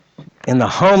in the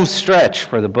home stretch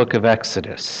for the book of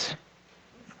Exodus.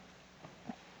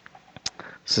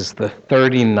 This is the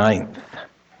 39th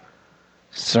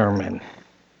sermon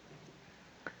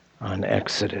on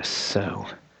Exodus. So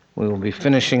we will be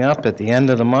finishing up at the end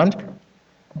of the month.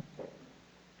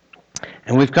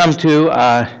 And we've come to,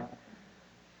 I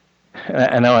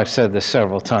know I've said this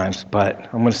several times, but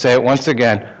I'm going to say it once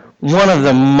again, one of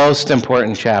the most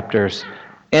important chapters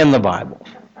in the Bible.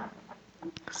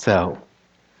 So,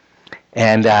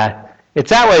 and it's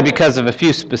that way because of a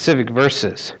few specific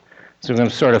verses. So we're going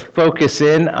to sort of focus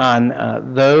in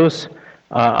on those.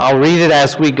 I'll read it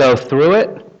as we go through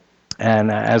it and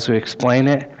as we explain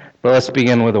it. But let's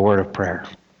begin with a word of prayer.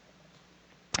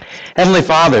 Heavenly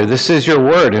Father, this is your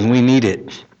word and we need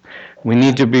it. We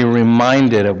need to be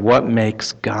reminded of what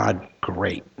makes God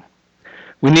great.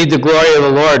 We need the glory of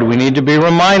the Lord. We need to be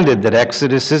reminded that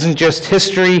Exodus isn't just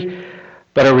history,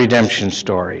 but a redemption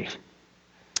story.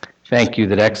 Thank you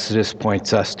that Exodus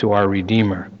points us to our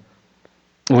Redeemer.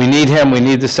 We need him. We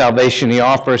need the salvation he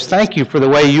offers. Thank you for the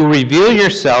way you reveal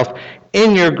yourself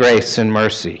in your grace and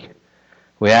mercy.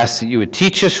 We ask that you would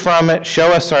teach us from it,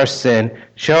 show us our sin,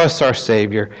 show us our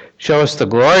Savior, show us the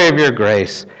glory of your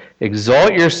grace,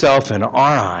 exalt yourself in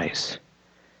our eyes,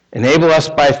 enable us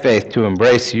by faith to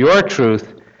embrace your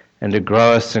truth and to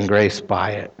grow us in grace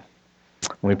by it.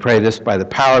 We pray this by the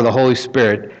power of the Holy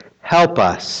Spirit. Help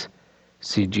us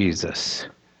see Jesus.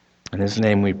 In his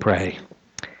name we pray.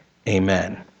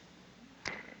 Amen.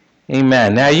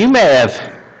 Amen. Now you may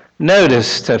have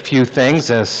noticed a few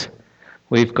things as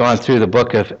we've gone through the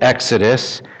book of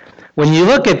Exodus. When you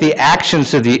look at the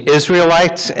actions of the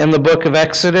Israelites in the book of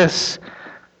Exodus,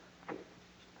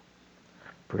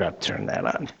 forgot to turn that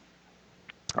on.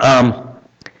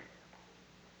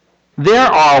 There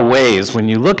are ways, when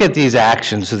you look at these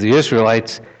actions of the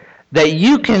Israelites, that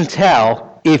you can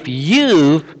tell if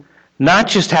you've not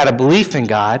just had a belief in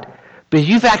God, but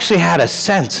you've actually had a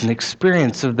sense and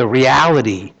experience of the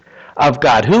reality of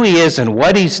God, who he is and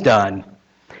what he's done.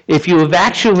 If you have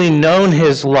actually known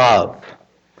his love.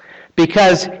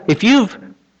 Because if you've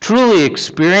truly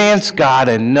experienced God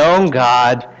and known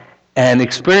God and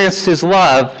experienced his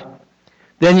love,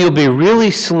 then you'll be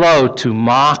really slow to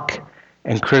mock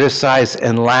and criticize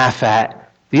and laugh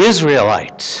at the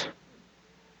Israelites.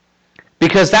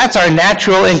 Because that's our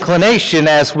natural inclination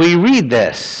as we read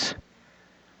this.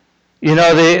 You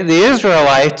know, the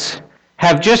Israelites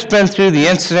have just been through the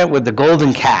incident with the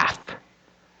golden calf.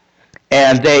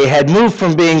 And they had moved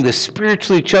from being the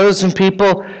spiritually chosen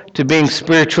people to being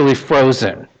spiritually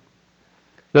frozen.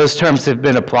 Those terms have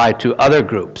been applied to other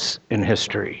groups in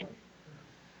history.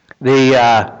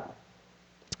 And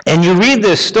you read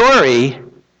this story,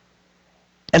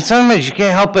 and sometimes you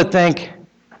can't help but think,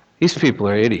 these people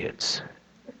are idiots.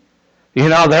 You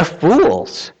know, they're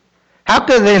fools. How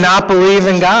could they not believe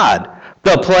in God?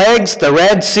 The plagues, the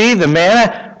Red Sea, the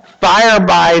manna, fire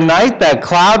by night, the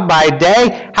cloud by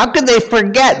day. How could they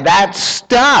forget that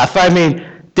stuff? I mean,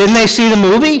 didn't they see the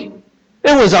movie?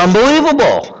 It was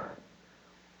unbelievable.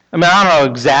 I mean, I don't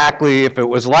know exactly if it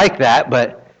was like that,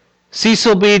 but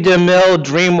Cecil B. DeMille,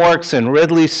 DreamWorks, and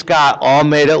Ridley Scott all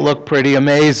made it look pretty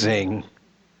amazing.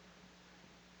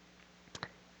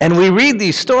 And we read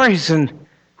these stories and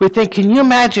we think, can you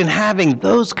imagine having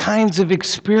those kinds of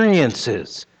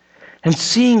experiences and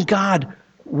seeing God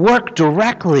work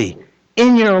directly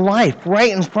in your life,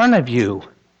 right in front of you?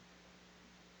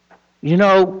 You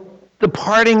know, the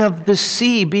parting of the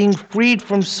sea, being freed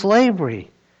from slavery.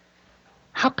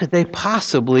 How could they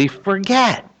possibly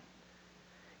forget?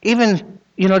 Even,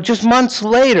 you know, just months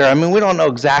later, I mean, we don't know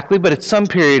exactly, but it's some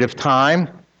period of time.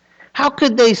 How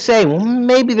could they say, well,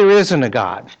 maybe there isn't a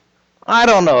God? I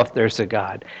don't know if there's a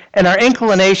God. And our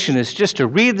inclination is just to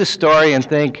read the story and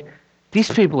think,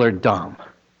 these people are dumb.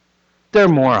 They're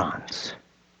morons.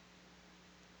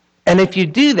 And if you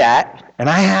do that, and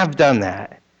I have done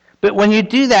that, but when you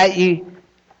do that, you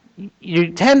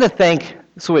tend to think,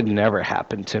 this would never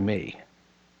happen to me.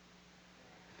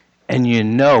 And you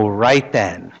know right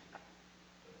then,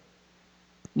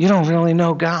 you don't really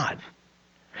know God.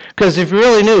 Because if you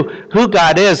really knew who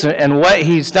God is and what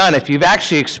he's done, if you've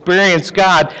actually experienced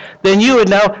God, then you would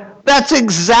know that's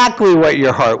exactly what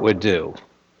your heart would do.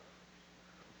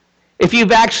 If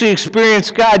you've actually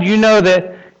experienced God, you know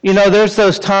that, there's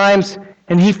those times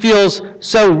and he feels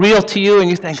so real to you and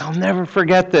you think, I'll never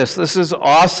forget this. This is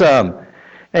awesome.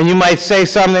 And you might say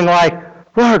something like,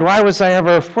 Lord, why was I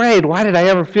ever afraid? Why did I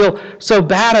ever feel so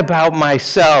bad about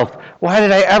myself? Why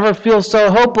did I ever feel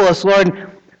so hopeless, Lord?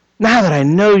 Now that I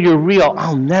know you're real,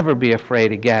 I'll never be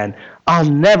afraid again. I'll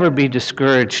never be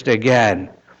discouraged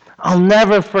again. I'll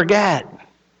never forget.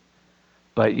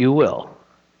 but you will.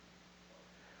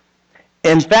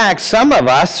 In fact, some of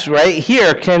us right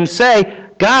here can say,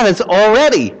 God has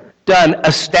already done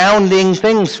astounding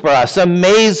things for us,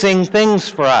 amazing things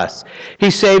for us.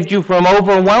 He saved you from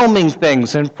overwhelming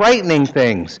things and frightening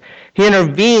things. He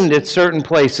intervened at certain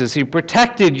places. He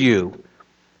protected you.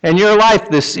 In your life,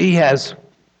 the sea has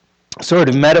sort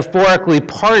of metaphorically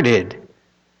parted.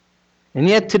 And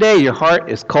yet today, your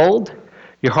heart is cold.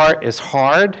 Your heart is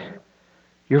hard.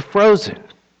 You're frozen.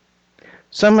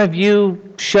 Some of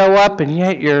you show up, and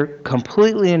yet you're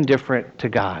completely indifferent to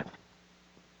God.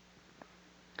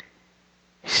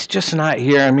 He's just not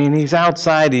here. I mean, he's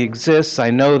outside. He exists. I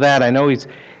know that. I know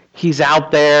he's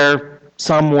out there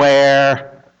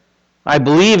somewhere. I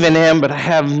believe in him, but I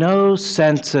have no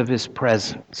sense of his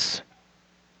presence.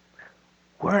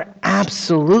 We're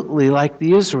absolutely like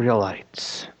the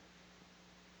Israelites.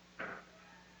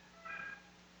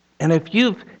 And if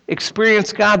you've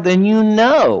experienced God, then you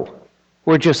know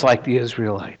we're just like the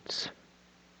Israelites.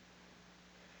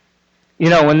 You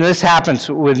know, when this happens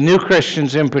with new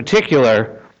Christians in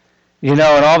particular, you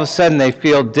know, and all of a sudden they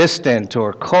feel distant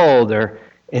or cold or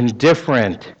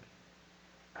indifferent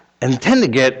and tend to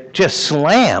get just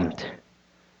slammed.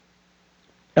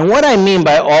 And what I mean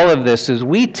by all of this is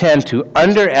we tend to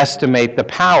underestimate the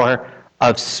power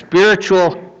of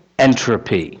spiritual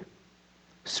entropy.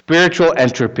 Spiritual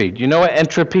entropy. Do you know what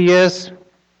entropy is?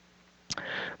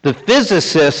 The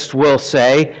physicists will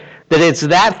say that it's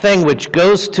that thing which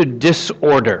goes to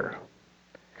disorder.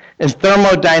 In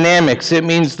thermodynamics, it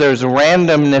means there's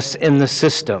randomness in the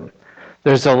system.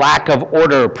 There's a lack of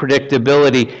order,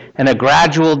 predictability, and a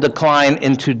gradual decline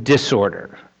into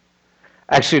disorder.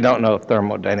 I actually don't know if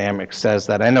thermodynamics says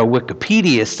that. I know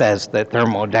Wikipedia says that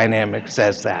thermodynamics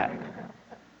says that.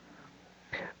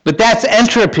 But that's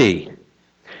entropy.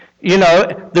 You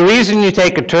know, the reason you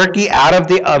take a turkey out of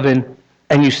the oven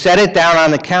and you set it down on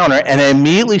the counter and it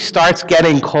immediately starts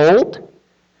getting cold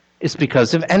is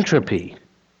because of entropy.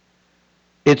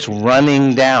 It's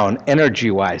running down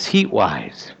energy-wise,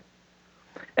 heat-wise.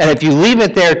 And if you leave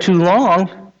it there too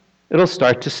long, it'll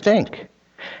start to stink.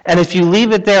 And if you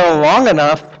leave it there long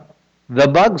enough, the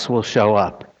bugs will show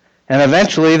up. And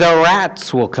eventually the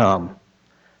rats will come.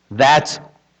 That's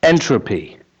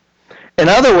entropy. In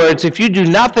other words, if you do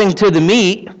nothing to the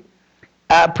meat,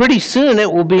 pretty soon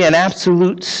it will be an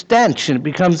absolute stench and it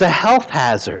becomes a health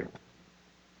hazard.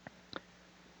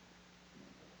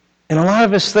 And a lot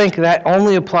of us think that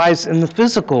only applies in the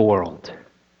physical world.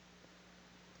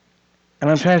 And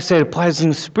I'm trying to say it applies in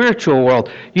the spiritual world.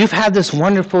 You've had this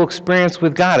wonderful experience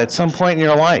with God at some point in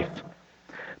your life.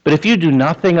 But if you do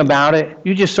nothing about it,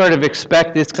 you just sort of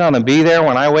expect it's going to be there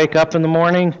when I wake up in the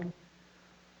morning,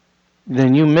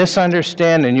 then you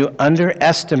misunderstand and you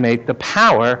underestimate the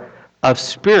power of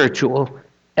spiritual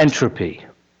entropy.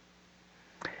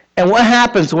 And what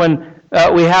happens when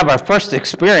we have our first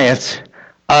experience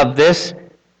of this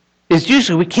is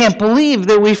usually we can't believe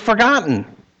that we've forgotten.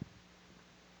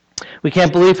 We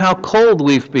can't believe how cold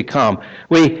we've become.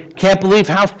 We can't believe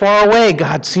how far away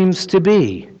God seems to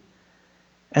be.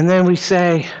 And then we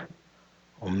say,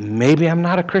 well, maybe I'm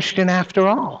not a Christian after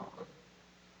all.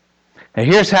 And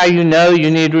here's how you know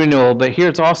you need renewal, but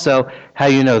here's also how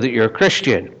you know that you're a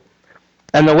Christian.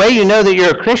 And the way you know that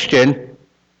you're a Christian,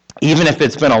 even if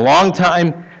it's been a long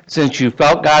time since you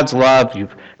felt God's love,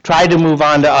 you've tried to move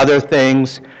on to other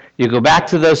things, you go back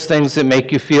to those things that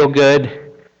make you feel good,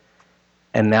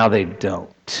 and now they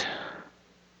don't.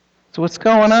 So what's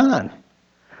going on?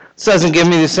 This doesn't give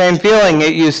me the same feeling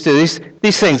it used to.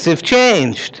 These things have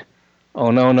changed.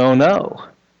 Oh, no, no, no.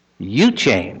 You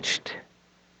changed.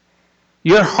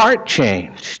 Your heart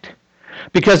changed.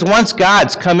 Because once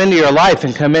God's come into your life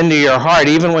and come into your heart,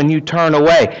 even when you turn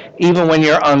away, even when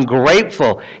you're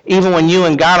ungrateful, even when you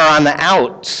and God are on the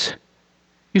outs,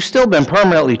 you've still been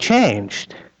permanently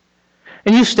changed.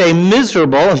 And you stay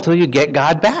miserable until you get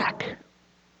God back.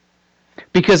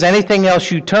 Because anything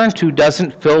else you turn to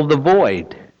doesn't fill the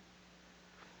void.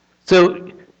 So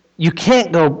you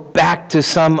can't go back to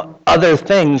some other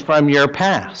thing from your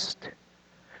past.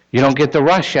 You don't get the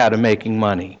rush out of making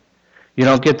money. You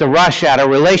don't get the rush out of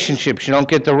relationships. You don't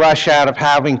get the rush out of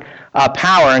having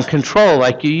power and control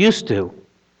like you used to.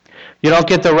 You don't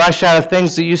get the rush out of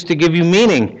things that used to give you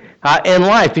meaning in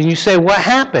life. And you say, what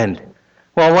happened?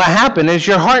 Well, what happened is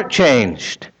your heart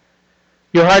changed.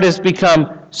 Your heart has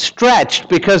become stretched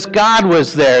because God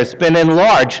was there. It's been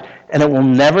enlarged, and it will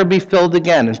never be filled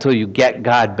again until you get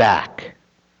God back.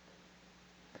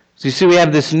 So you see, we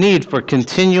have this need for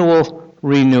continual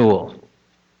renewal.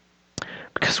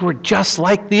 Because we're just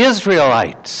like the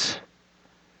Israelites.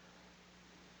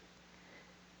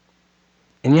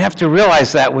 And you have to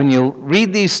realize that when you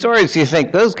read these stories, you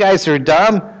think, those guys are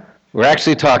dumb. We're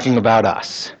actually talking about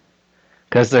us,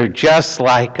 because they're just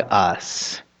like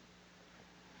us.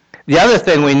 The other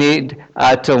thing we need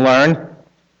to learn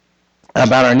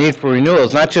about our need for renewal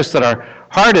is not just that our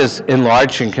heart is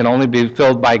enlarged and can only be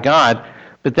filled by God,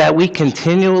 but that we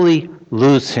continually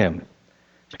lose him,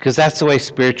 because that's the way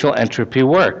spiritual entropy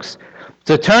works.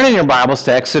 So turn in your Bibles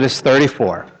to Exodus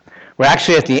 34. We're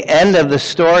actually at the end of the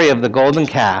story of the golden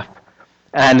calf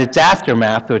and its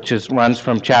aftermath, which runs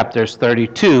from chapters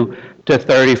 32 to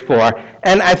 34.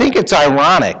 And I think it's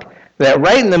ironic that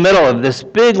right in the middle of this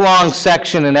big, long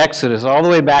section in Exodus, all the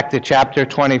way back to chapter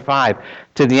 25,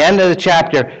 to the end of the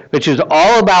chapter, which is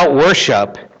all about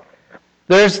worship,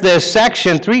 there's this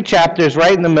section, 3 chapters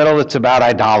right in the middle, that's about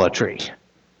idolatry.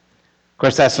 Of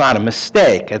course, that's not a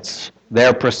mistake. It's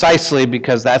there precisely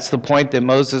because that's the point that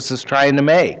Moses is trying to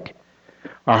make.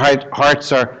 Our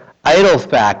hearts are idol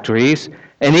factories,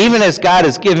 and even as God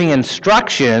is giving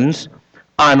instructions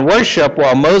on worship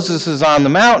while Moses is on the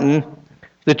mountain,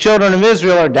 the children of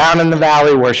Israel are down in the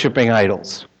valley worshiping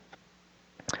idols.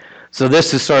 So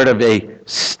this is sort of a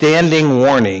standing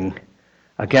warning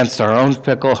against our own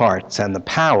fickle hearts and the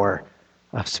power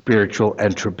of spiritual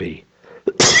entropy.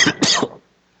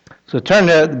 So turn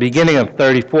to the beginning of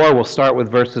 34. We'll start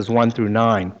with verses 1 through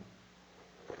 9.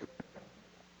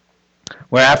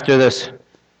 Where after this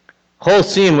whole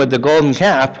scene with the golden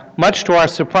calf, much to our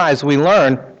surprise, we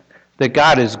learn that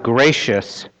God is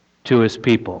gracious to his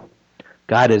people.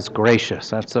 God is gracious.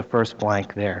 That's the first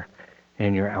blank there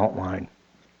in your outline.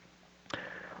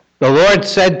 The Lord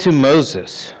said to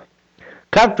Moses,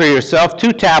 "Cut for yourself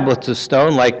 2 tablets of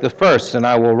stone like the first, and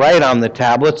I will write on the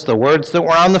tablets the words that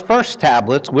were on the first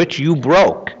tablets, which you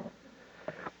broke.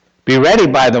 Be ready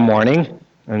by the morning,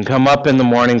 and come up in the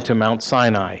morning to Mount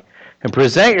Sinai, and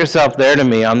present yourself there to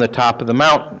me on the top of the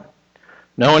mountain.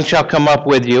 No one shall come up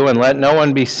with you, and let no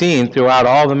one be seen throughout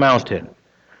all the mountain.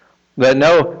 Let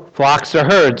no flocks or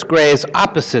herds graze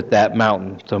opposite that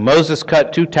mountain." So Moses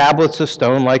cut 2 tablets of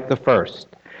stone like the first.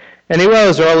 And he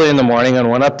rose early in the morning and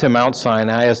went up to Mount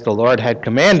Sinai as the Lord had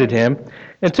commanded him,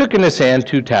 and took in his hand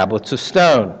 2 tablets of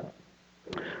stone.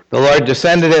 The Lord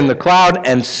descended in the cloud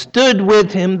and stood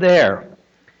with him there,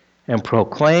 and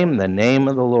proclaimed the name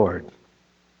of the Lord.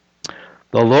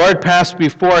 The Lord passed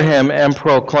before him and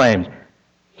proclaimed.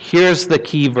 Here's the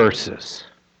key verses.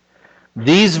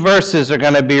 These verses are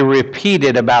going to be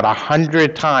repeated about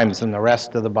 100 times in the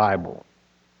rest of the Bible.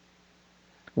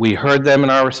 We heard them in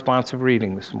our responsive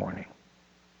reading this morning.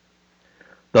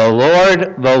 The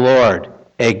Lord,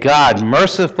 a God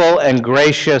merciful and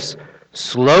gracious,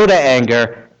 slow to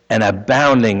anger, and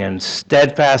abounding in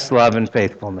steadfast love and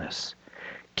faithfulness,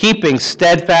 keeping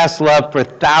steadfast love for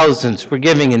thousands,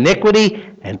 forgiving iniquity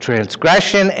and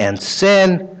transgression and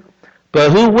sin,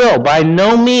 but who will by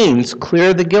no means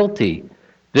clear the guilty,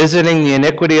 visiting the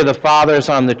iniquity of the fathers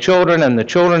on the children and the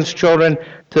children's children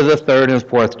to the 3rd and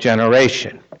 4th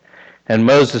generation. And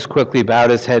Moses quickly bowed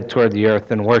his head toward the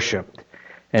earth and worshipped.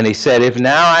 And he said, "If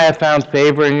now I have found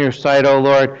favor in your sight, O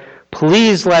Lord,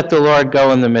 please let the Lord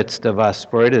go in the midst of us,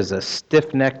 for it is a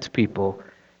stiff-necked people,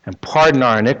 and pardon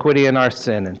our iniquity and our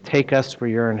sin, and take us for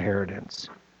your inheritance."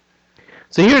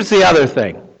 So here's the other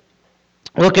thing.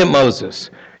 Look at Moses.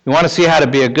 You want to see how to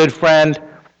be a good friend?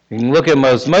 You can look at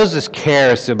Moses. Moses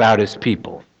cares about his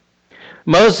people.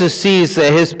 Moses sees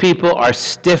that his people are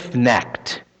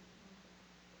stiff-necked.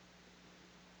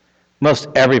 Most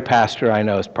every pastor I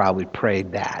know has probably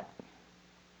prayed that.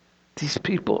 These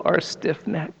people are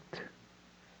stiff-necked.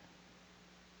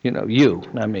 You,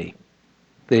 not me.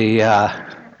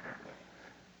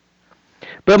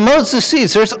 But Moses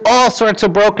sees there's all sorts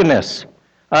of brokenness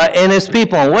in his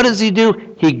people. And what does he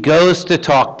do? He goes to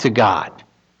talk to God.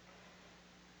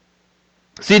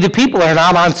 See, the people are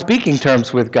not on speaking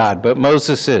terms with God, but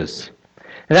Moses is.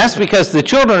 And that's because the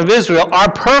children of Israel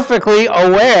are perfectly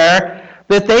aware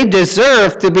that they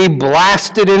deserve to be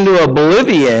blasted into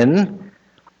oblivion.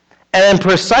 And in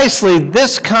precisely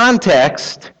this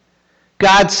context,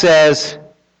 God says,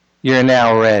 you're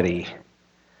now ready.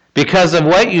 Because of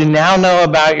what you now know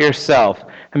about yourself,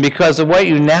 and because of what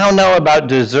you now know about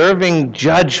deserving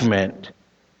judgment.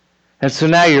 And so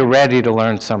now you're ready to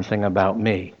learn something about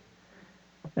me.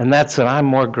 And that's that I'm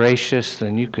more gracious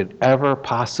than you could ever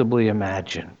possibly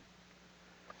imagine.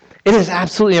 It is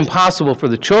absolutely impossible for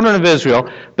the children of Israel,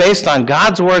 based on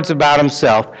God's words about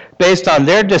himself, based on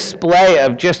their display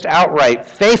of just outright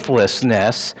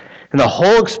faithlessness and the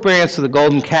whole experience of the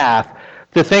golden calf,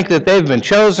 to think that they've been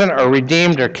chosen or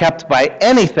redeemed or kept by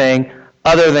anything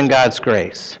other than God's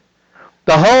grace.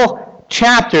 The whole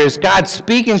chapter is God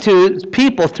speaking to his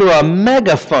people through a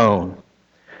megaphone.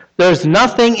 There's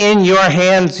nothing in your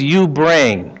hands you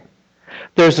bring.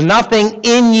 There's nothing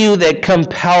in you that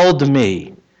compelled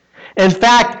me. In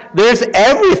fact, there's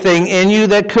everything in you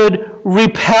that could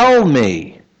repel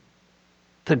me.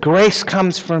 The grace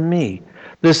comes from me.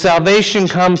 The salvation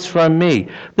comes from me.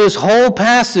 This whole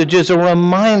passage is a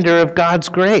reminder of God's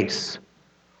grace.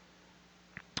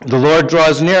 The Lord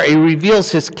draws near. He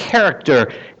reveals his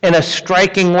character in a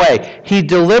striking way. He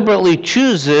deliberately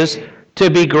chooses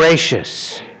to be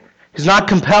gracious. He's not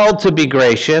compelled to be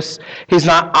gracious. He's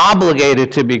not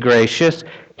obligated to be gracious.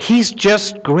 He's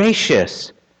just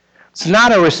gracious. It's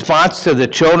not a response to the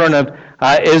children of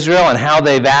Israel and how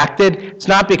they've acted. It's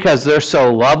not because they're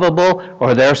so lovable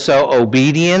or they're so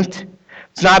obedient.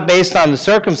 It's not based on the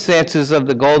circumstances of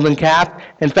the golden calf.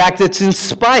 In fact, it's in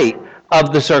spite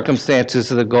of the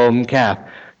circumstances of the golden calf.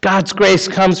 God's grace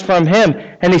comes from him,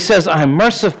 and he says, I'm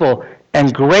merciful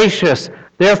and gracious.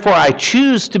 Therefore, I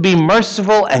choose to be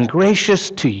merciful and gracious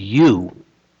to you.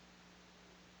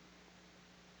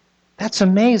 That's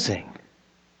amazing.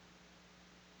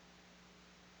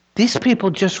 These people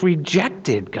just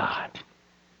rejected God.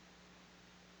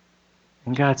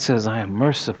 And God says, I am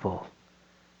merciful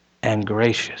and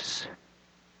gracious.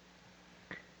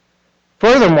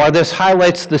 Furthermore, this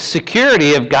highlights the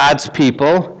security of God's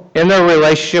people in their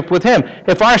relationship with him.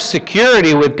 If our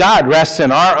security with God rests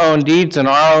in our own deeds and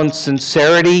our own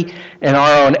sincerity and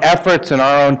our own efforts and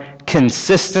our own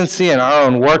consistency and our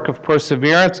own work of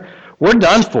perseverance, we're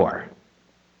done for.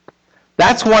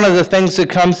 That's one of the things that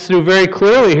comes through very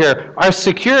clearly here. Our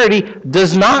security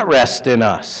does not rest in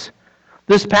us.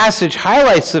 This passage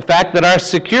highlights the fact that our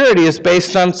security is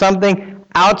based on something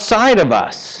outside of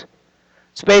us.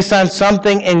 It's based on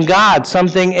something in God,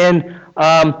 something in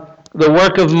the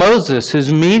work of Moses,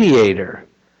 his mediator.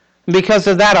 And because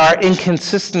of that, our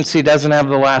inconsistency doesn't have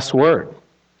the last word.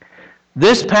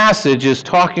 This passage is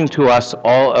talking to us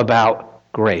all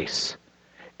about grace.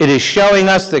 It is showing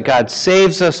us that God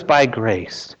saves us by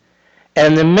grace.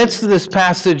 And in the midst of this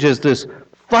passage is this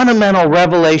fundamental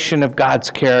revelation of God's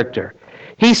character.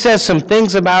 He says some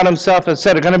things about himself that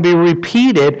are going to be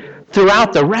repeated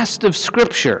throughout the rest of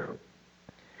Scripture.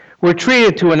 We're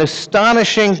treated to an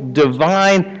astonishing,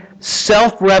 divine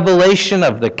self-revelation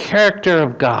of the character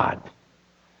of God.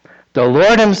 The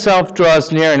Lord himself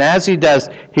draws near, and as he does,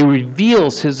 he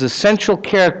reveals his essential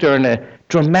character in a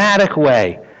dramatic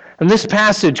way. And this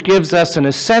passage gives us an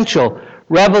essential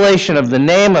revelation of the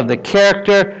name, of the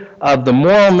character, of the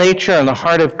moral nature and the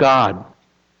heart of God.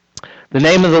 The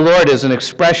name of the Lord is an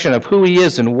expression of who he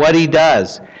is and what he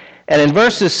does. And in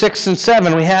verses 6 and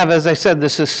 7, we have, as I said,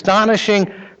 this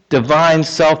astonishing divine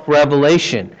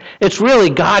self-revelation. It's really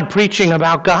God preaching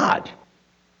about God.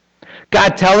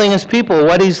 God telling his people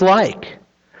what he's like.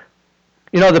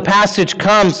 You know, the passage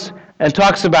comes and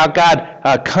talks about God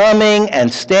coming and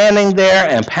standing there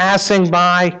and passing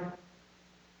by.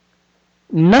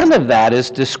 None of that is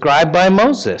described by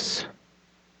Moses.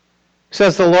 It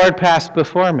says, the Lord passed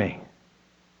before me.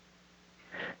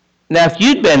 Now, if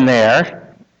you'd been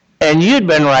there and you'd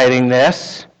been writing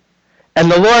this, and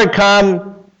the Lord come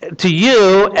to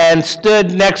you and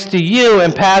stood next to you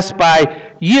and passed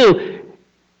by you,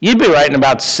 you'd be writing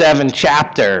about 7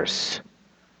 chapters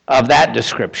of that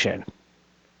description.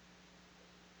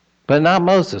 But not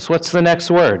Moses. What's the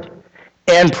next word?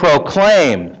 And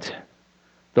proclaimed,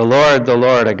 the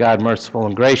Lord, a God merciful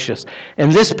and gracious. In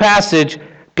this passage,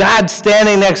 God's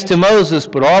standing next to Moses,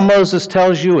 but all Moses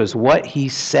tells you is what he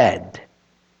said.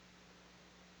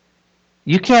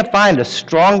 You can't find a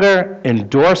stronger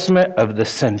endorsement of the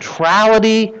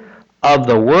centrality of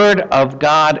the Word of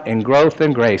God in growth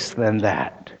and grace than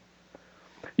that.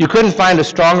 You couldn't find a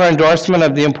stronger endorsement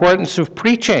of the importance of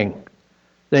preaching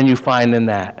than you find in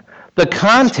that. The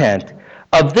content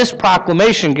of this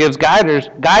proclamation gives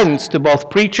guidance to both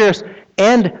preachers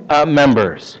and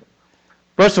members.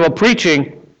 First of all,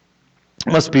 preaching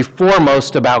must be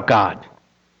foremost about God.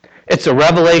 It's a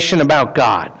revelation about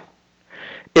God.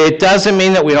 It doesn't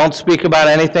mean that we don't speak about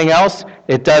anything else.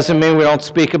 It doesn't mean we don't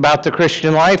speak about the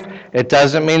Christian life. It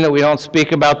doesn't mean that we don't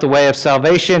speak about the way of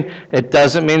salvation. It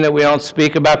doesn't mean that we don't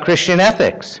speak about Christian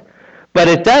ethics. But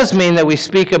it does mean that we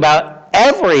speak about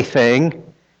everything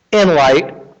in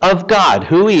light of God,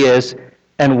 who he is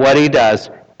and what he does,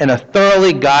 in a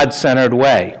thoroughly God-centered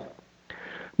way.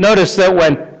 Notice that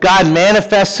when God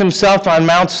manifests himself on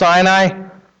Mount Sinai,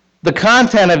 the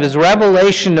content of his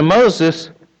revelation to Moses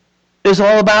is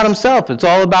all about himself. It's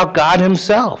all about God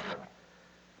himself.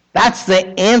 That's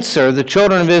the answer the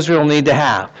children of Israel need to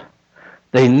have.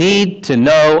 They need to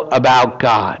know about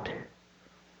God.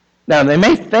 Now, they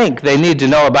may think they need to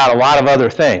know about a lot of other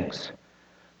things,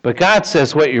 but God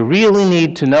says what you really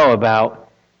need to know about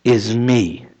is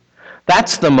me.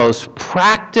 That's the most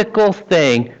practical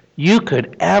thing you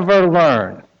could ever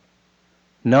learn,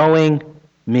 knowing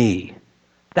me.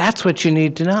 That's what you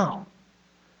need to know.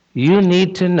 You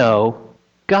need to know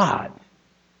God.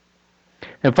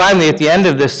 And finally, at the end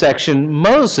of this section,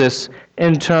 Moses,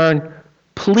 in turn,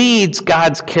 pleads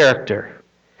God's character.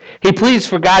 He pleads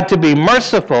for God to be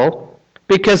merciful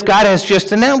because God has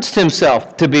just announced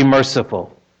himself to be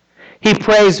merciful. He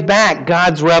prays back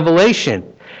God's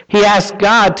revelation. He asks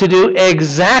God to do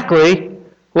exactly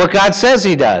what God says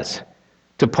he does.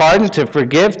 To pardon, to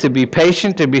forgive, to be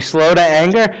patient, to be slow to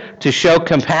anger, to show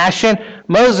compassion.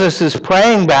 Moses is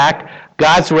praying back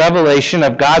God's revelation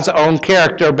of God's own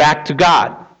character back to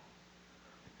God.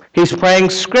 He's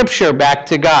praying Scripture back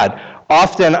to God.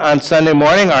 Often on Sunday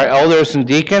morning, our elders and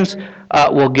deacons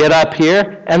will get up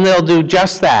here, and they'll do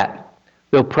just that.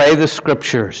 They'll pray the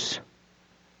Scriptures.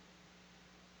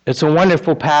 It's a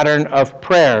wonderful pattern of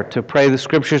prayer to pray the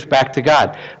Scriptures back to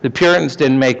God. The Puritans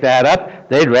didn't make that up.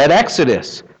 They'd read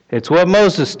Exodus. It's what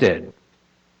Moses did.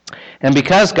 And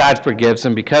because God forgives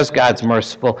and because God's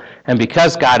merciful and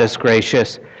because God is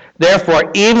gracious, therefore,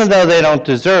 even though they don't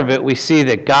deserve it, we see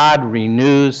that God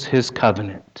renews his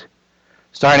covenant.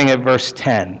 Starting at verse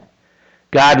 10,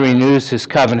 God renews his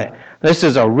covenant. This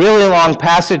is a really long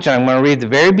passage. I'm going to read the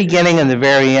very beginning and the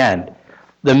very end.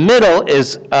 The middle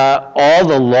is all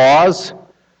the laws,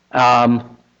 and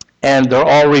they're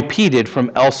all repeated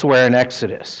from elsewhere in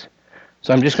Exodus.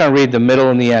 So I'm just going to read the middle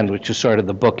and the end, which is sort of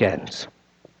the bookends.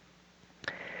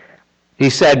 He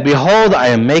said, "Behold, I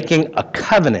am making a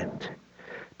covenant.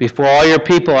 Before all your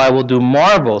people I will do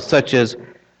marvels such as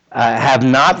have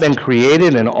not been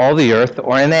created in all the earth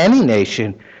or in any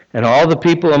nation, and all the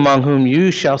people among whom you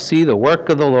shall see the work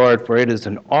of the Lord, for it is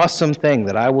an awesome thing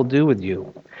that I will do with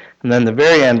you." And then the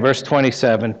very end, verse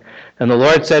 27, "And the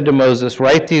Lord said to Moses,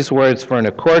 write these words, for in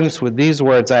accordance with these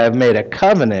words I have made a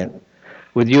covenant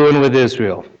with you and with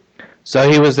Israel." So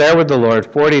he was there with the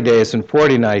Lord 40 days and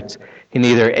 40 nights. He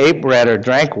neither ate bread or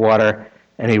drank water,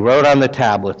 and he wrote on the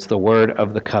tablets the word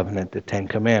of the covenant, the Ten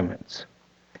Commandments.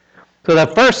 So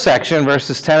that first section,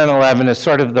 verses 10 and 11, is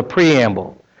sort of the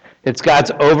preamble. It's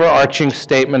God's overarching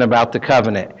statement about the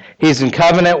covenant. He's in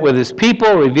covenant with his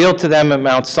people, revealed to them at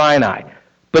Mount Sinai.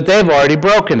 But they've already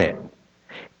broken it.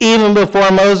 Even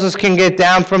before Moses can get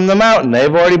down from the mountain,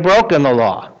 they've already broken the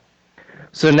law.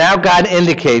 So now God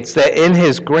indicates that in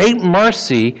his great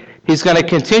mercy, he's going to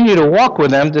continue to walk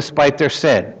with them despite their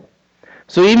sin.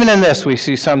 So even in this, we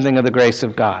see something of the grace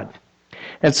of God.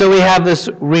 And so we have this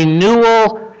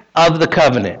renewal of the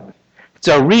covenant. It's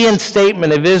a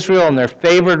reinstatement of Israel and their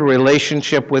favored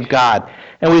relationship with God.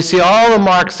 And we see all the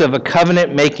marks of a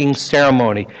covenant-making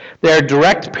ceremony. There are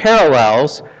direct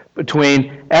parallels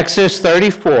between Exodus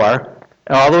 34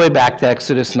 and all the way back to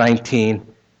Exodus 19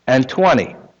 and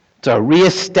 20. It's a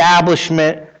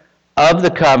reestablishment of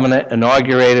the covenant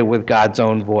inaugurated with God's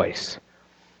own voice.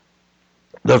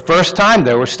 The first time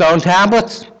there were stone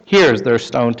tablets, here's their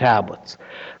stone tablets.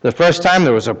 The first time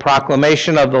there was a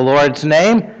proclamation of the Lord's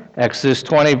name, Exodus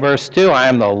 20, verse 2, "I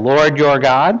am the Lord your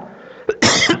God."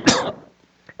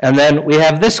 And then we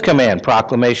have this command,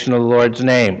 proclamation of the Lord's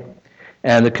name.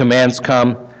 And the commands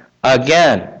come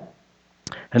again.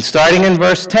 And starting in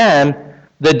verse 10,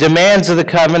 the demands of the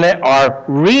covenant are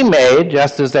remade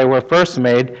just as they were first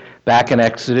made back in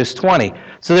Exodus 20.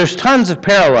 So there's tons of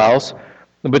parallels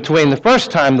between the first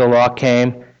time the law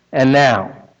came and now.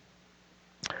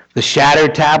 The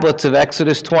shattered tablets of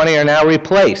Exodus 20 are now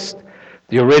replaced.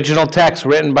 The original text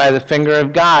written by the finger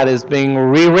of God is being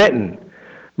rewritten.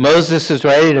 Moses is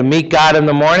ready to meet God in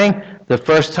the morning. The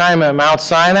first time at Mount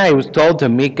Sinai, he was told to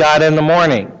meet God in the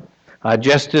morning,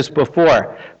 just as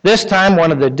before. This time,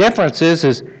 one of the differences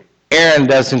is Aaron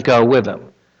doesn't go with him,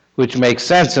 which makes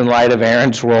sense in light of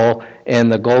Aaron's role in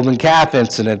the golden calf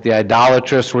incident, the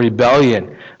idolatrous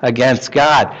rebellion against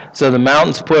God. So the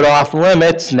mountain's put off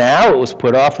limits now. It was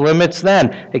put off limits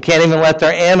then. They can't even let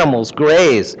their animals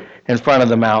graze in front of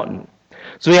the mountain.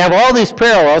 So we have all these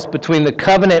parallels between the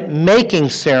covenant-making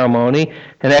ceremony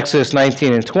in Exodus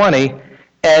 19 and 20,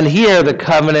 and here the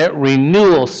covenant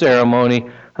renewal ceremony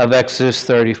of Exodus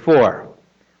 34.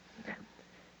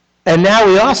 And now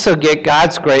we also get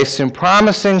God's grace in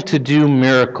promising to do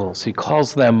miracles. He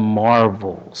calls them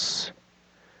marvels.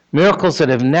 Miracles that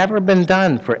have never been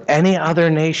done for any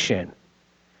other nation.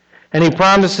 And he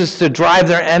promises to drive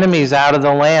their enemies out of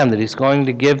the land that he's going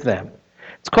to give them.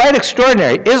 It's quite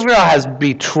extraordinary. Israel has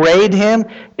betrayed him.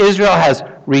 Israel has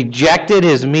rejected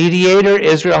his mediator.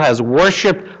 Israel has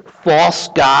worshipped false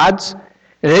gods.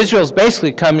 And Israel's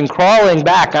basically coming crawling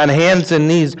back on hands and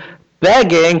knees,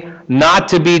 begging not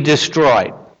to be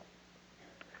destroyed.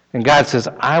 And God says,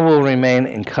 I will remain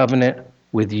in covenant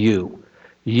with you.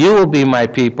 You will be my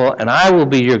people, and I will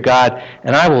be your God,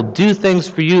 and I will do things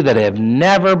for you that have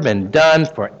never been done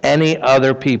for any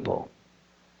other people.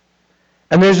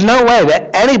 And there's no way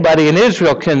that anybody in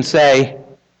Israel can say,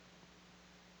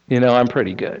 I'm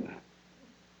pretty good.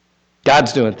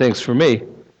 God's doing things for me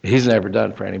He's never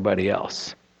done for anybody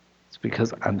else. It's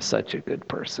because I'm such a good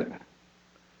person.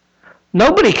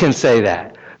 Nobody can say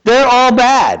that. They're all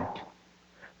bad.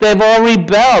 They've all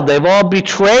rebelled. They've all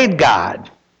betrayed God.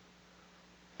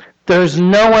 There's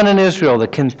no one in Israel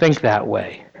that can think that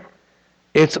way.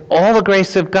 It's all the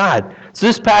grace of God. So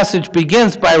this passage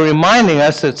begins by reminding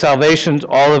us that salvation's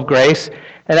all of grace,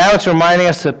 and now it's reminding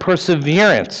us that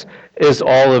perseverance is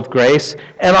all of grace,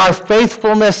 and our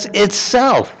faithfulness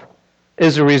itself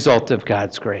is a result of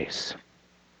God's grace.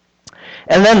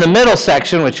 And then the middle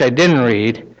section, which I didn't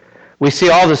read, we see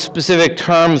all the specific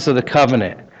terms of the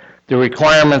covenant. The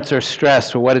requirements are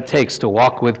stressed for what it takes to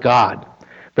walk with God.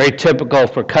 Very typical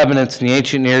for covenants in the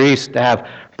ancient Near East to have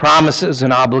promises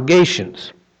and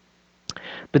obligations.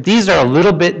 But these are a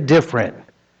little bit different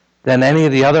than any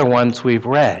of the other ones we've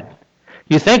read.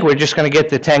 You think we're just going to get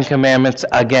the Ten Commandments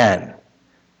again.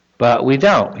 But we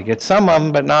don't. We get some of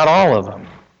them, but not all of them.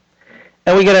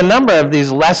 And we get a number of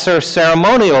these lesser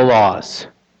ceremonial laws.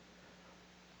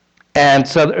 And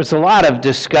so there's a lot of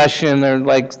discussion. They're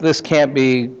like, this can't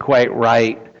be quite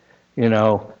right.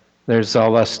 There's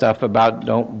all that stuff about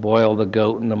don't boil the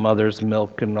goat in the mother's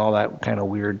milk and all that kind of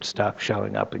weird stuff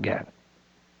showing up again.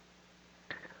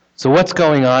 So what's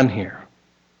going on here?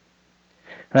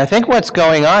 And I think what's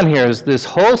going on here is this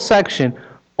whole section,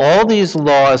 all these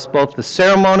laws, both the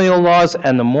ceremonial laws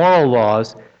and the moral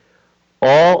laws,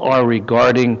 all are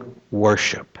regarding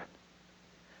worship.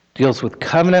 Deals with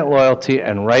covenant loyalty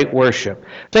and right worship.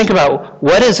 Think about,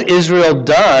 what has Israel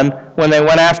done when they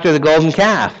went after the golden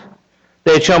calf?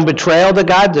 They had shown betrayal to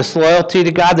God, disloyalty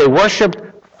to God. They worshipped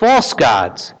false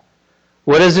gods.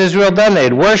 What has Israel done? They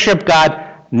had worshipped God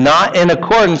not in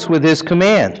accordance with His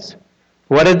commands.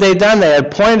 What had they done? They had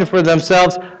appointed for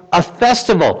themselves a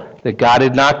festival that God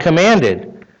had not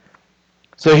commanded.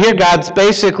 So here God's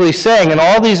basically saying in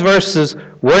all these verses,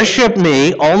 worship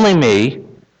me, only me,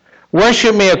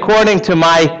 worship me according to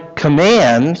my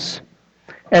commands,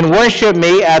 and worship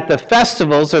me at the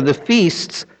festivals or the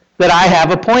feasts that I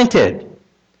have appointed.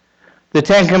 The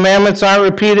Ten Commandments aren't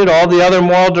repeated. All the other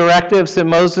moral directives that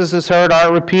Moses has heard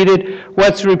aren't repeated.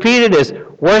 What's repeated is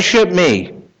worship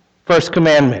me, first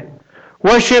commandment.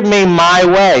 Worship me my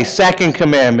way, second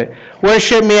commandment.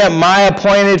 Worship me at my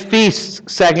appointed feasts,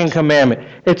 second commandment.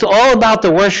 It's all about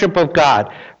the worship of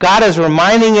God. God is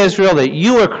reminding Israel that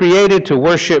you were created to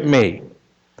worship me.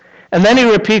 And then He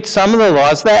repeats some of the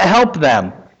laws that help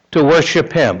them to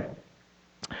worship Him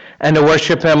and to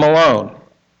worship Him alone.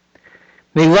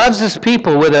 And He loves His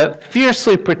people with a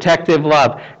fiercely protective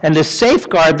love. And to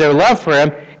safeguard their love for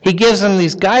Him, He gives them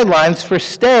these guidelines for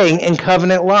staying in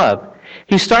covenant love.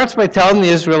 He starts by telling the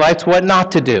Israelites what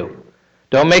not to do.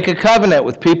 Don't make a covenant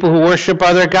with people who worship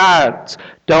other gods.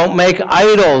 Don't make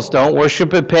idols. Don't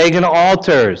worship at pagan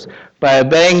altars. By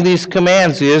obeying these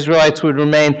commands, the Israelites would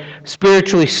remain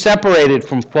spiritually separated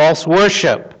from false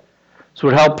worship. This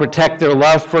would help protect their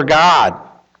love for God.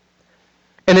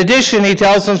 In addition, He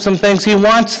tells them some things He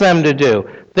wants them to do,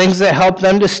 things that help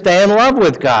them to stay in love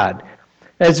with God.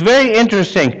 And it's very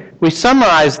interesting. We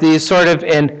summarize these sort of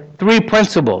in 3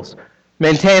 principles.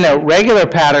 Maintain a regular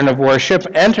pattern of worship,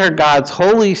 enter God's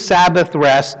holy Sabbath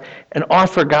rest, and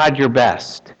offer God your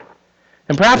best.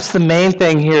 And perhaps the main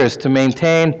thing here is to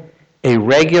maintain a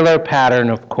regular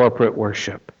pattern of corporate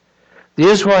worship. The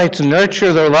Israelites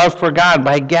nurture their love for God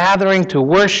by gathering to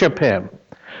worship Him,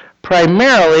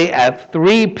 primarily at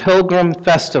 3 pilgrim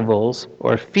festivals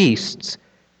or feasts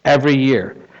every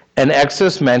year. And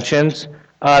Exodus mentions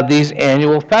these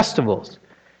annual festivals.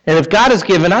 And if God has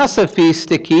given us a feast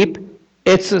to keep,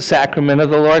 it's the sacrament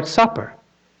of the Lord's Supper,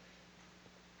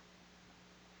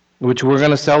 which we're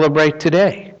going to celebrate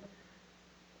today.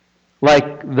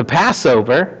 Like the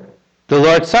Passover, the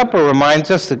Lord's Supper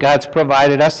reminds us that God's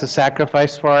provided us a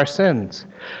sacrifice for our sins.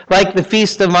 Like the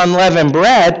Feast of Unleavened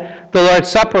Bread, the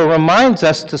Lord's Supper reminds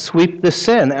us to sweep the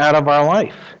sin out of our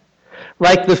life.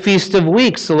 Like the Feast of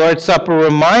Weeks, the Lord's Supper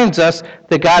reminds us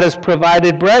that God has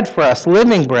provided bread for us,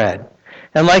 living bread.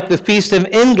 And like the Feast of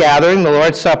Ingathering, the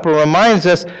Lord's Supper reminds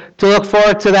us to look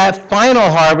forward to that final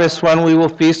harvest when we will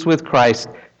feast with Christ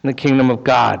in the kingdom of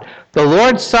God. The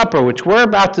Lord's Supper, which we're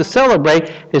about to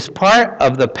celebrate, is part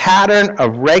of the pattern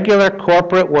of regular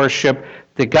corporate worship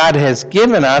that God has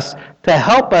given us to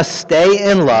help us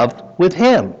stay in love with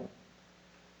Him.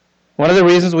 One of the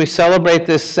reasons we celebrate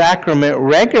this sacrament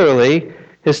regularly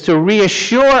is to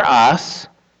reassure us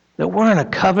that we're in a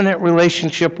covenant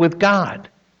relationship with God.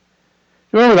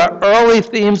 Remember the early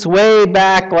themes way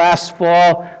back last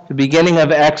fall, the beginning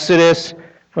of Exodus,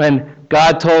 when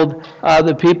God told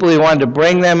the people He wanted to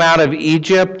bring them out of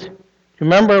Egypt?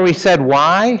 Remember we said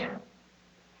why?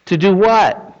 To do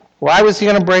what? Why was He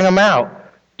going to bring them out?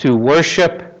 To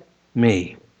worship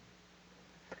Me.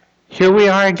 Here we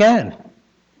are again.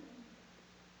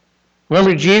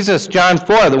 Remember Jesus, John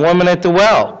 4, the woman at the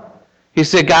well. He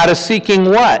said, God is seeking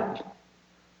what?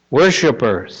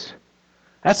 Worshipers.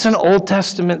 That's an Old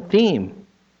Testament theme.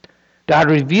 God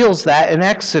reveals that in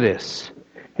Exodus.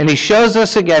 And He shows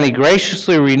us again. He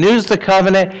graciously renews the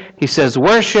covenant. He says,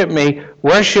 worship Me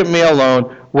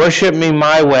alone, worship Me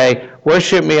my way,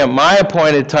 worship Me at my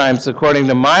appointed times according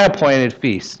to my appointed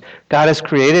feasts. God has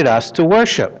created us to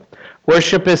worship.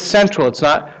 Worship is central. It's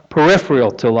not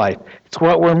peripheral to life. It's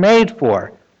what we're made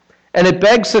for. And it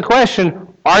begs the question,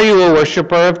 are you a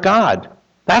worshiper of God?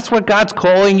 That's what God's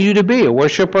calling you to be, a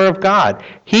worshiper of God.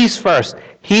 He's first.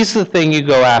 He's the thing you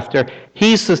go after.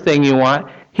 He's the thing you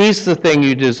want. He's the thing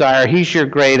you desire. He's your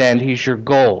great end. He's your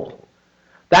goal.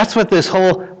 That's what this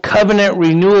whole covenant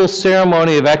renewal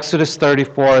ceremony of Exodus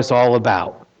 34 is all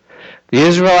about. The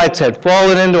Israelites had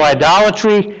fallen into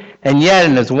idolatry, and yet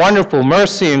in His wonderful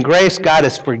mercy and grace, God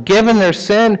has forgiven their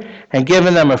sin and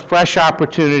given them a fresh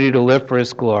opportunity to live for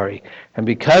His glory. And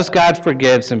because God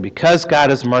forgives, and because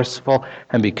God is merciful,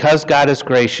 and because God is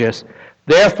gracious,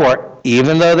 therefore,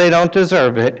 even though they don't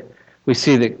deserve it, we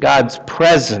see that God's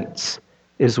presence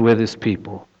is with His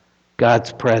people.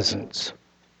 God's presence.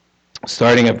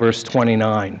 Starting at verse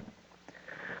 29.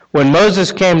 When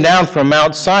Moses came down from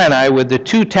Mount Sinai with the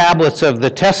 2 tablets of the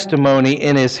testimony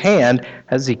in his hand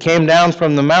as he came down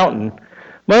from the mountain,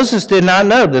 Moses did not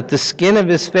know that the skin of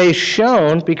his face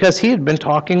shone because he had been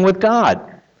talking with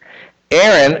God.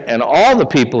 Aaron and all the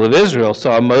people of Israel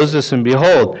saw Moses, and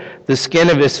behold, the skin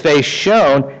of his face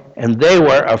shone, and they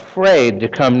were afraid to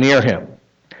come near him.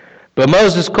 But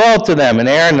Moses called to them, and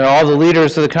Aaron and all the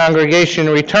leaders of the congregation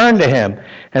returned to him.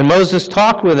 And Moses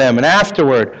talked with them, and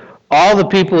afterward all the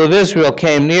people of Israel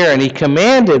came near, and he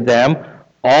commanded them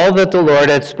all that the Lord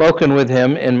had spoken with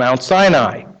him in Mount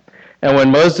Sinai. And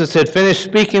when Moses had finished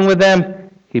speaking with them,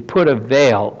 he put a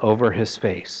veil over his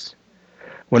face.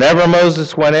 Whenever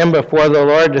Moses went in before the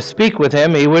Lord to speak with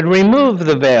him, he would remove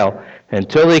the veil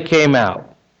until he came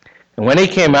out. And when he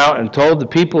came out and told the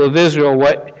people of Israel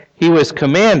what he was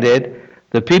commanded,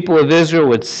 the people of Israel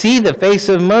would see the face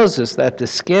of Moses, that the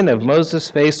skin of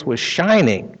Moses' face was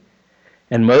shining.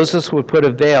 And Moses would put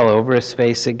a veil over his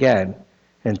face again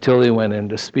until he went in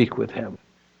to speak with him.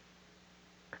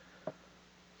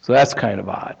 So that's kind of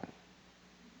odd.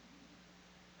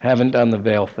 Haven't done the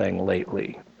veil thing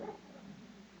lately.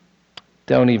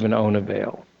 Don't even own a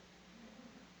veil.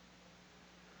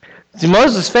 See,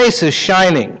 Moses' face is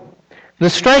shining. The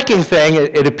striking thing,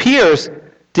 it appears,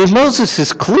 Moses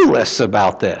is clueless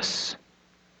about this.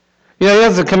 He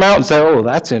doesn't come out and say, oh,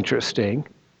 that's interesting.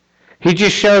 He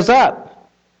just shows up.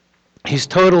 He's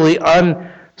totally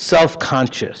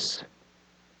unself-conscious.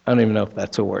 I don't even know if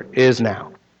that's a word. Is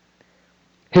now.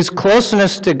 His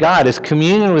closeness to God, his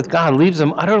communion with God, leaves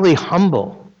him utterly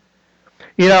humble.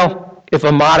 If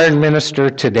a modern minister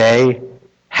today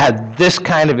had this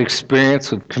kind of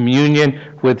experience with communion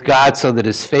with God so that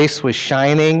his face was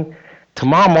shining,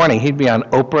 tomorrow morning he'd be on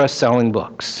Oprah selling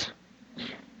books.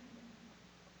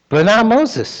 But not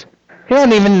Moses. He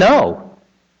doesn't even know.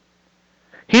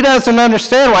 He doesn't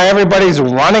understand why everybody's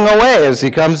running away as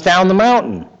he comes down the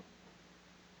mountain.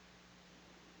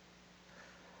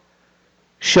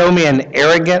 Show me an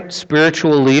arrogant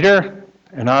spiritual leader,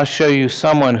 and I'll show you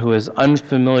someone who is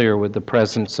unfamiliar with the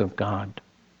presence of God.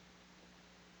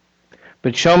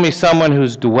 But show me someone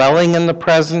who's dwelling in the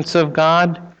presence of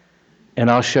God,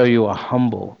 and I'll show you a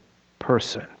humble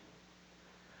person.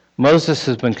 Moses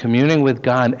has been communing with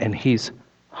God, and he's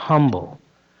humble.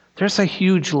 There's a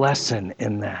huge lesson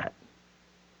in that.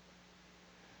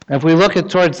 If we look at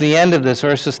towards the end of this,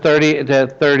 verses 30 to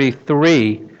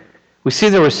 33, we see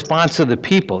the response of the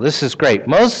people. This is great.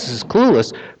 Moses is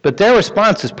clueless, but their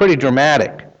response is pretty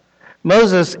dramatic.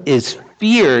 Moses is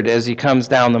feared as he comes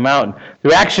down the mountain. The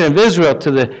reaction of Israel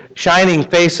to the shining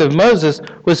face of Moses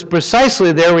was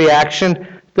precisely their reaction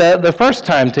the first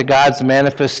time to God's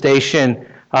manifestation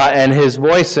and his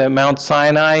voice at Mount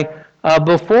Sinai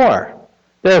before.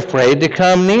 They're afraid to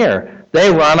come near.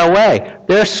 They run away.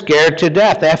 They're scared to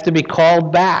death. They have to be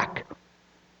called back.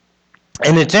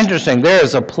 And it's interesting, there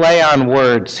is a play on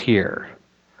words here.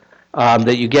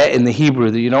 that you get in the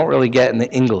Hebrew that you don't really get in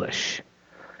the English.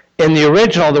 In the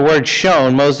original, the word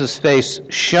shone, Moses' face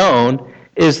shone,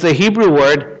 is the Hebrew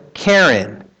word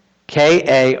Karen,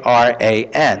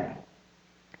 K-A-R-A-N.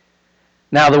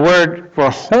 Now the word for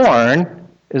horn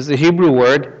is the Hebrew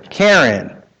word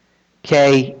Karen,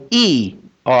 K-E-R-E-N.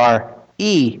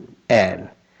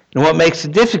 And what makes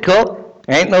it difficult,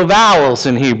 there ain't no vowels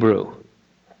in Hebrew.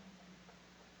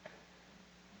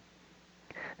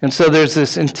 And so there's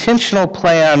this intentional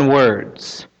play on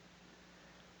words.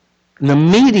 The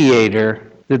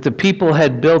mediator that the people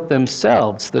had built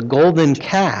themselves, the golden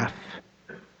calf,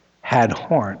 had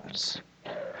horns.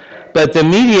 But the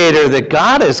mediator that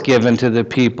God has given to the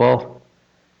people,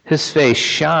 his face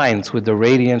shines with the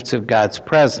radiance of God's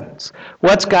presence.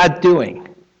 What's God doing?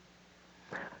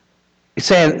 He's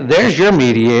saying, there's your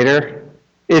mediator.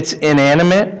 It's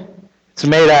inanimate. It's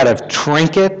made out of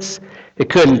trinkets. It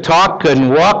couldn't talk, couldn't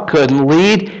walk, couldn't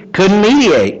lead, couldn't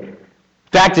mediate. In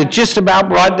fact, it just about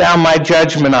brought down my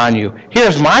judgment on you.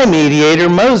 Here's my mediator,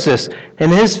 Moses,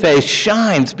 and his face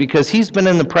shines because he's been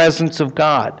in the presence of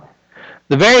God.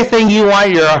 The very thing you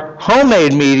want your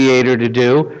homemade mediator to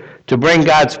do, to bring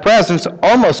God's presence,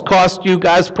 almost cost you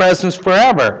God's presence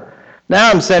forever. Now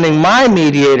I'm sending my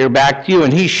mediator back to you,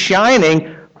 and he's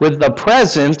shining with the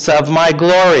presence of my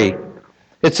glory.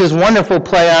 It's this wonderful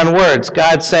play on words.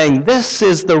 God saying, this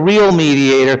is the real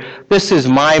mediator. This is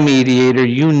my mediator.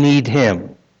 You need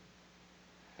him.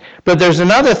 But there's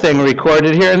another thing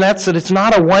recorded here, and that's that it's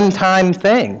not a one-time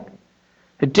thing.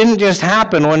 It didn't just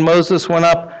happen when Moses went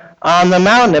up on the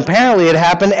mountain. Apparently it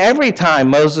happened every time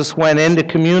Moses went in to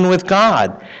commune with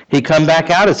God. He come back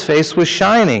out, his face was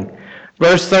shining.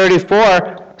 Verse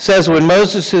 34 says when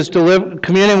Moses is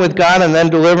communing with God and then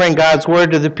delivering God's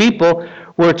word to the people,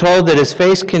 we're told that his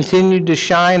face continued to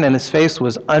shine and his face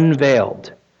was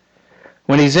unveiled.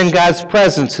 When he's in God's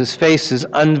presence, his face is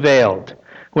unveiled.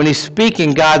 When he's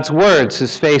speaking God's words,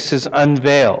 his face is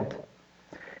unveiled.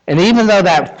 And even though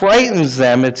that frightens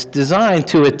them, it's designed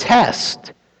to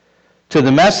attest to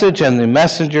the message and the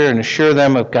messenger and assure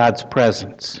them of God's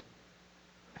presence.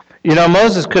 You know,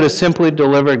 Moses could have simply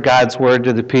delivered God's word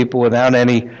to the people without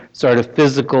any sort of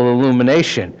physical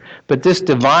illumination. But this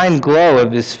divine glow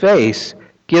of his face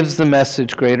gives the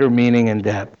message greater meaning and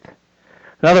depth.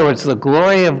 In other words, the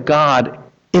glory of God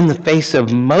in the face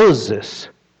of Moses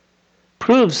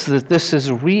proves that this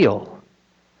is real.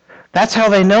 That's how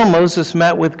they know Moses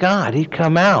met with God. He'd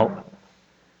come out.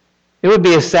 It would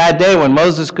be a sad day when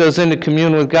Moses goes in to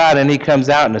commune with God and he comes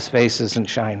out and his face isn't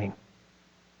shining.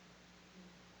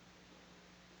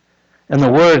 And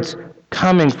the words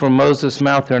coming from Moses'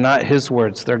 mouth are not his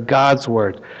words, they're God's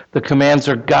words. The commands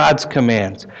are God's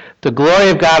commands. The glory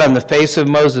of God on the face of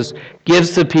Moses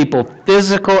gives the people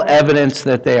physical evidence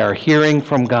that they are hearing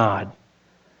from God.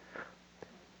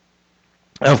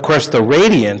 And of course, the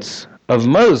radiance of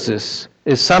Moses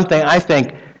is something I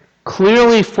think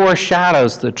clearly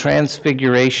foreshadows the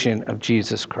transfiguration of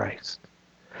Jesus Christ.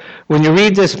 When you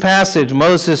read this passage,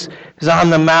 Moses is on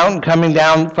the mountain, coming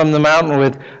down from the mountain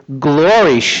with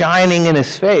glory shining in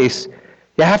his face.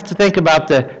 You have to think about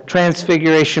the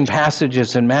transfiguration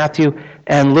passages in Matthew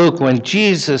and Luke. When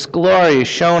Jesus' glory is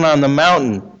shown on the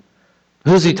mountain,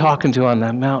 who's he talking to on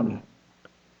that mountain?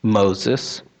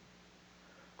 Moses.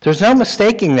 There's no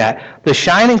mistaking that. The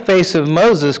shining face of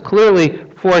Moses clearly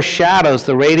foreshadows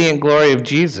the radiant glory of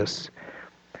Jesus.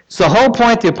 It's the whole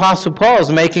point the Apostle Paul is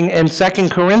making in 2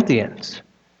 Corinthians.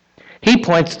 He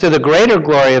points to the greater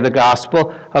glory of the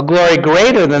gospel, a glory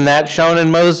greater than that shown in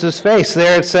Moses' face.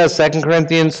 There it says, 2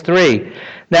 Corinthians 3.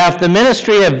 Now if the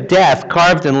ministry of death,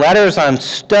 carved in letters on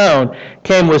stone,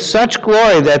 came with such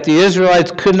glory that the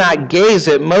Israelites could not gaze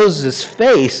at Moses'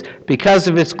 face because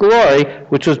of its glory,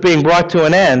 which was being brought to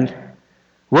an end,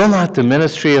 will not the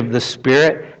ministry of the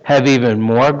Spirit have even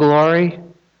more glory?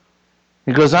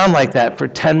 It goes on like that for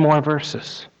 10 more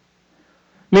verses.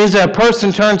 It means that a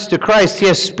person turns to Christ, he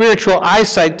has spiritual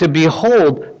eyesight to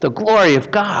behold the glory of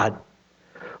God.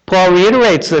 Paul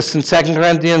reiterates this in 2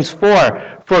 Corinthians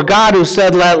 4. For God, who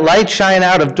said, let light shine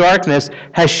out of darkness,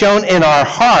 has shown in our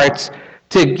hearts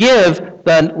to give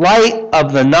the light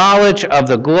of the knowledge of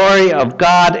the glory of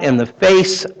God in the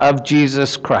face of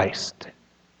Jesus Christ.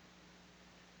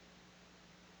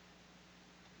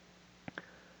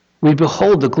 We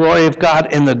behold the glory of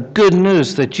God in the good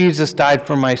news that Jesus died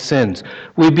for my sins.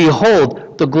 We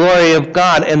behold the glory of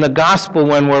God in the gospel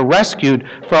when we're rescued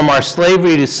from our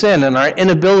slavery to sin and our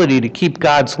inability to keep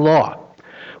God's law.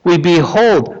 We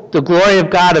behold the glory of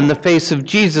God in the face of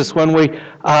Jesus when we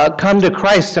come to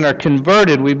Christ and are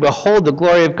converted. We behold the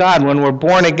glory of God when we're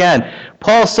born again.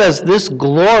 Paul says this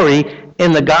glory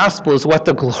in the gospel is what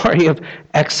the glory of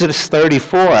Exodus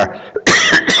 34,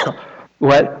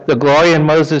 what the glory in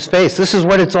Moses' face. This is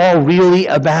what it's all really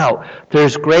about.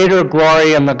 There's greater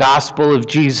glory in the gospel of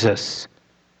Jesus.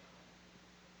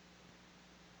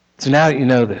 So now that you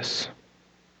know this,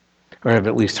 or have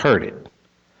at least heard it,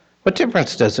 what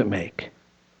difference does it make?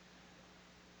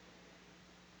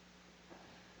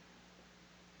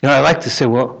 I like to say,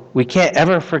 well, we can't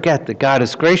ever forget that God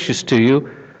is gracious to you,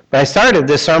 but I started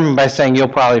this sermon by saying you'll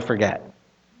probably forget.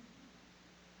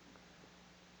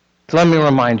 So let me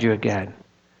remind you again.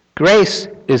 Grace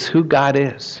is who God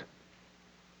is.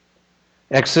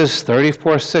 Exodus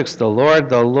 34:6,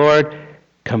 the Lord,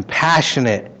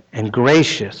 compassionate and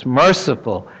gracious,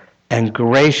 merciful and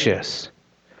gracious,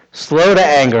 slow to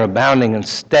anger, abounding in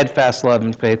steadfast love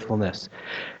and faithfulness.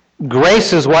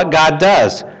 Grace is what God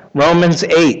does. Romans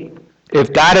 8,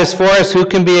 if God is for us, who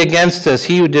can be against us?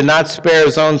 He who did not spare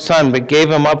his own son, but gave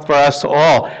him up for us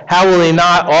all. How will he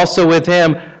not also with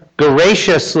him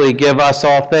graciously give us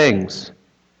all things?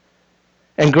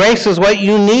 And grace is what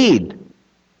you need.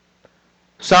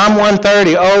 Psalm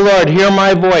 130, O Lord, hear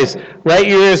my voice. Let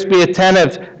your ears be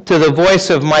attentive to the voice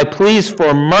of my pleas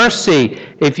for mercy.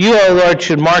 If you, O Lord,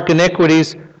 should mark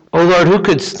iniquities, O Lord, who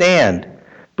could stand?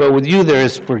 But with you there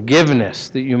is forgiveness,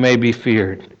 that you may be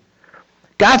feared.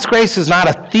 God's grace is not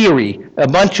a theory, a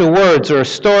bunch of words, or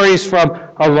stories from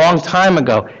a long time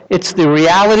ago. It's the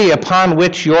reality upon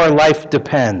which your life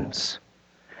depends.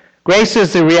 Grace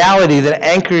is the reality that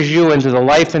anchors you into the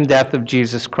life and death of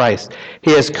Jesus Christ.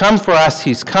 He has come for us.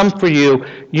 He's come for you.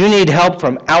 You need help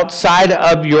from outside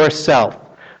of yourself.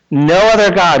 No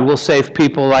other God will save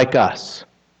people like us.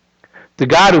 The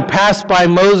God who passed by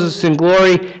Moses in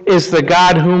glory is the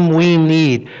God whom we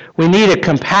need. We need a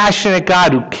compassionate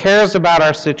God who cares about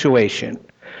our situation.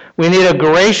 We need a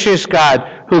gracious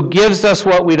God who gives us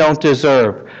what we don't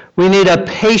deserve. We need a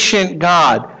patient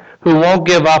God who won't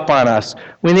give up on us.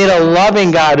 We need a loving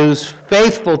God who's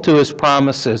faithful to his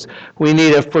promises. We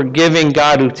need a forgiving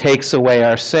God who takes away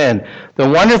our sin. The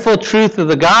wonderful truth of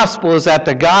the gospel is that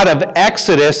the God of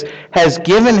Exodus has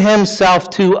given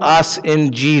himself to us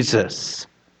in Jesus.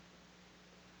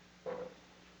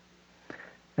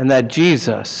 And that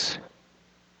Jesus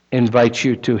invites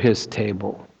you to his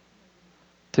table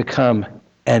to come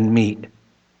and meet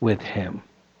with him.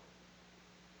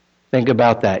 Think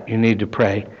about that. You need to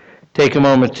pray. Take a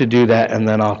moment to do that, and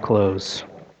then I'll close.